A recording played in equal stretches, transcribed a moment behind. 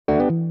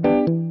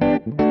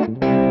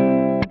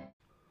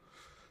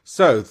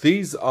So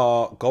these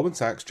are Goldman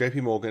Sachs,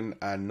 JP Morgan,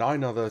 and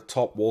 9 other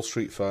top Wall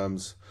Street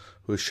firms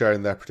who are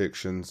sharing their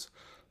predictions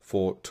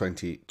for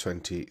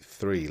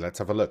 2023. Let's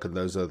have a look, and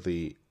those are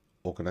the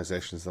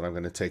organizations that I'm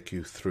going to take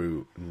you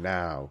through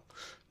now.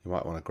 You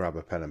might want to grab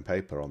a pen and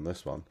paper on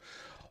this one.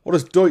 What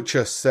does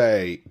Deutsche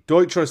say?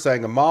 Deutsche is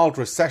saying a mild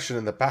recession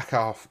in the back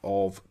half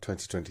of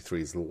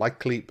 2023 is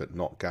likely but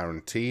not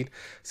guaranteed.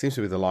 Seems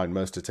to be the line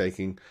most are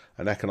taking.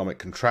 An economic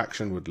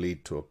contraction would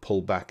lead to a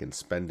pullback in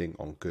spending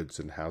on goods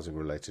and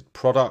housing-related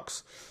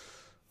products.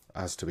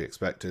 As to be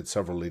expected,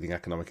 several leading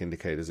economic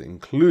indicators,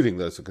 including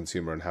those of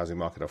consumer and housing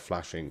market, are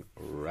flashing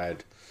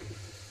red.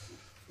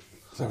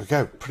 There we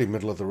go, pretty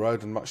middle of the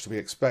road and much to be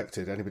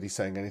expected. Anybody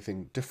saying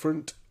anything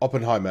different?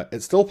 Oppenheimer,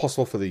 it's still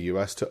possible for the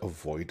US to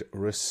avoid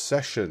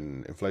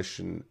recession.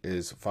 Inflation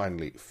is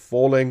finally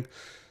falling.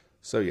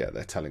 So yeah,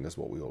 they're telling us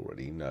what we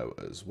already know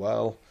as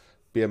well.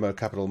 BMO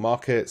Capital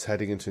Markets,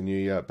 heading into New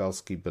Year,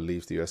 Belsky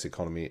believes the US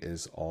economy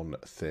is on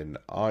thin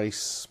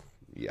ice.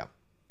 Yeah,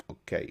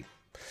 okay.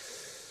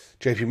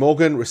 JP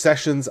Morgan,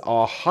 recessions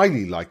are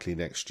highly likely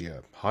next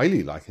year.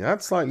 Highly likely.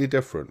 That's slightly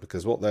different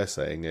because what they're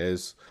saying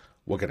is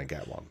we're going to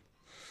get one.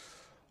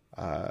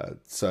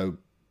 So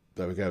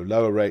there we go.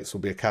 Lower rates will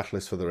be a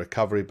catalyst for the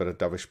recovery, but a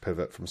dovish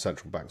pivot from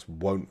central banks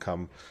won't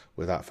come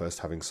without first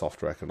having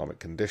softer economic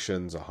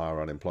conditions, a higher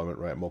unemployment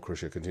rate, more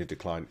crucial continued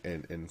decline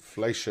in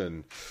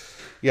inflation.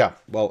 Yeah,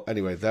 well,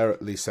 anyway, they're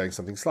at least saying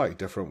something slightly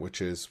different,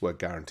 which is we're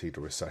guaranteed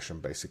a recession,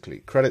 basically.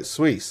 Credit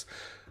Suisse.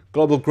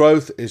 Global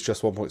growth is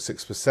just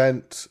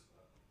 1.6%.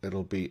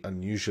 It'll be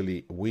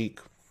unusually weak.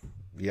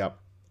 Yep,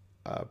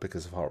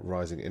 because of our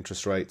rising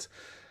interest rates.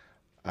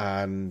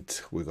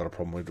 And we've got a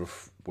problem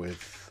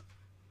with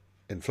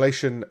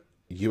inflation.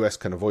 US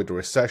can avoid a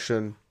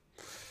recession.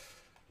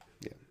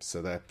 Yeah,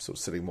 so they're sort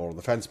of sitting more on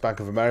the fence. Bank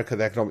of America,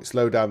 the economic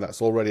slowdown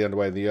that's already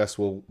underway in the US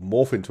will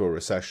morph into a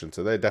recession.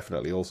 So they're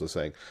definitely also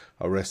saying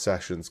a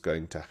recession's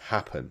going to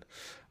happen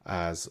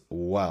as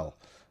well.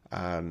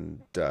 And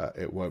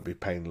it won't be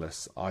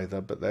painless either,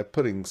 but they're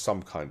putting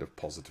some kind of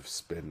positive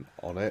spin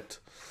on it.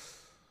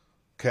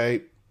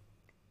 Okay.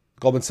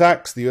 Goldman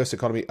Sachs, the US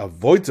economy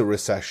avoids a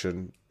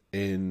recession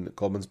in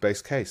Goldman's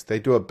base case. They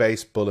do a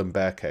base bull and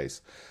bear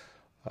case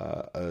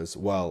as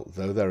well,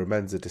 though there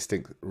remains a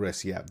distinct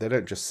risk. Yeah, they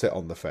don't just sit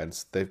on the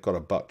fence. They've got a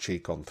butt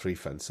cheek on 3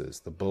 fences,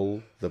 the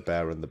bull, the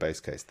bear, and the base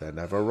case. They're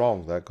never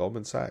wrong. They're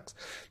Goldman Sachs.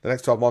 The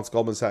next 12 months,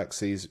 Goldman Sachs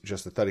sees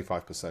just a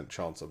 35%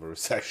 chance of a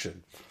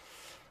recession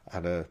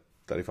and a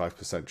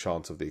 35%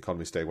 chance of the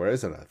economy staying where it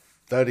is and a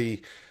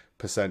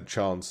 30%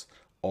 chance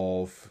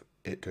of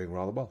it doing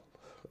rather well,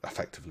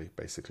 effectively,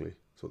 basically.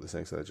 That's what they're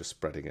saying. So they're just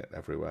spreading it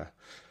everywhere.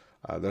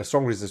 There are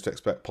strong reasons to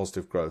expect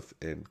positive growth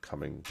in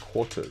coming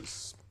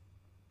quarters.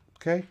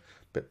 Okay,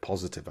 bit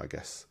positive, I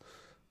guess,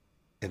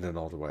 in an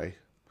odd way.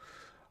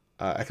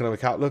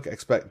 Economic outlook,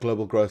 expect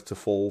global growth to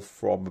fall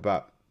from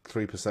about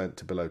 3%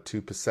 to below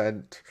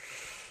 2%.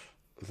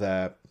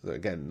 There,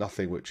 again,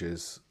 nothing which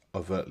is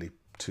overtly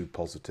too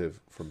positive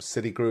from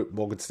Citigroup.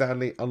 Morgan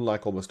Stanley,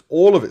 unlike almost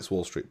all of its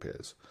Wall Street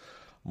peers,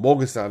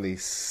 Morgan Stanley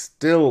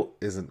still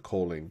isn't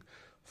calling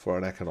for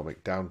an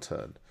economic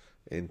downturn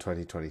in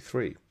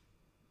 2023.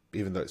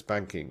 Even though it's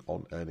banking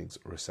on earnings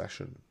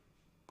recession.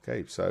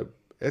 Okay, so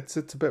it's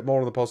a bit more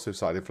on the positive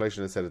side.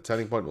 Inflation has set a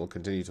turning point, will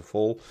continue to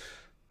fall.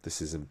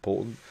 This is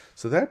important.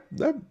 So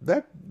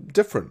they're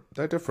different.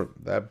 They're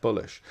different. They're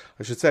bullish.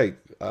 I should say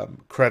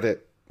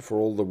credit for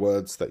all the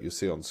words that you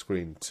see on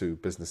screen to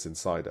Business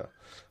Insider,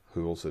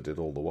 who also did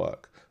all the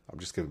work. I'm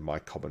just giving my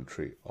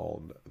commentary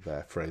on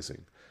their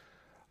phrasing.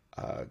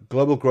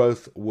 Global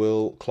growth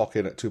will clock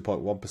in at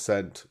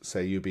 2.1%,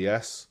 say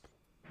UBS.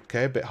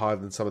 Okay, a bit higher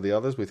than some of the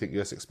others. We think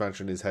US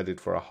expansion is headed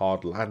for a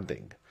hard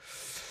landing.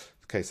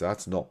 Okay, so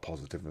that's not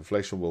positive.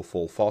 Inflation will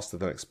fall faster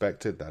than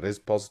expected. That is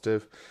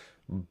positive.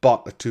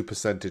 But a 2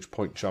 percentage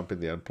point jump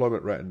in the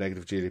unemployment rate and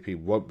negative GDP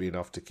won't be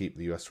enough to keep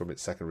the US from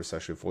its second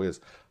recession in 4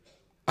 years.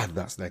 And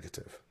that's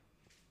negative.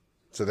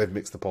 So they've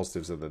mixed the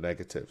positives and the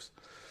negatives.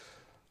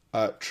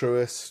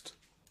 Truist,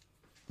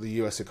 the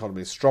US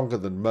economy is stronger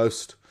than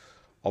most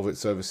of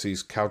its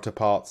overseas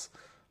counterparts.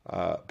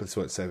 But this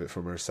won't save it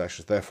from a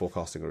recession. They're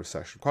forecasting a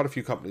recession. Quite a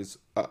few companies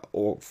are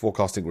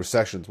forecasting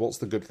recessions. What's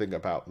the good thing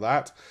about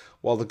that?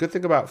 Well, the good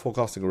thing about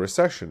forecasting a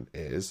recession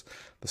is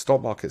the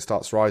stock market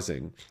starts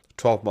rising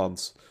 12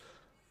 months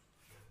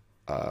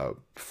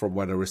from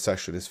when a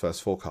recession is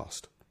first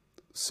forecast.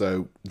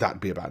 So that'd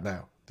be about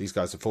now. These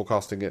guys are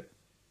forecasting it.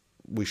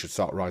 We should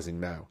start rising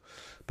now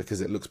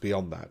because it looks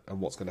beyond that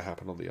and what's going to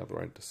happen on the other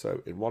end.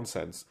 So in one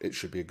sense, it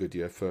should be a good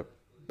year for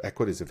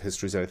equities if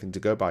history is anything to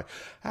go by,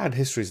 and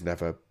history is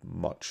never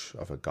much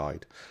of a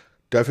guide.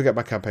 Don't forget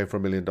my campaign for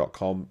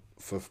 $1million.com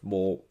for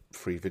more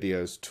free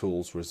videos,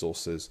 tools,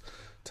 resources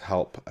to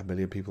help 1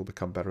 million people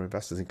become better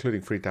investors,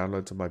 including free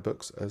downloads of my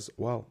books as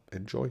well.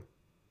 Enjoy.